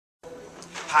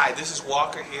Hi, this is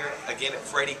Walker here again at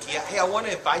Fredy Kia. Hey, I want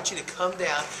to invite you to come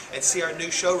down and see our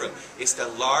new showroom. It's the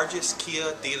largest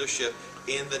Kia dealership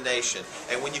in the nation.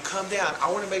 And when you come down, I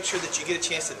want to make sure that you get a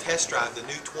chance to test drive the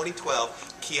new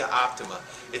 2012 Kia Optima.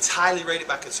 It's highly rated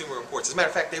by Consumer Reports. As a matter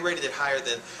of fact, they rated it higher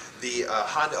than the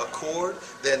Honda Accord,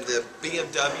 than the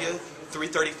BMW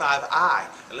 335i.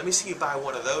 And let me see you buy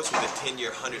one of those with a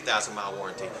 10-year, 100,000-mile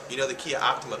warranty. You know the Kia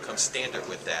Optima comes standard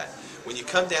with that. When you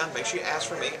come down, make sure you ask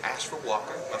for me, ask for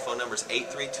Walker. My phone number is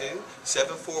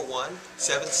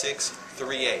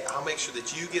 832-741-7638. I'll make sure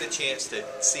that you get a chance to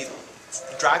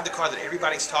drive the car that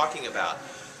everybody's talking about.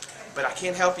 But I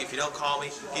can't help you if you don't call me.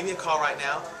 Give me a call right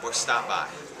now or stop by.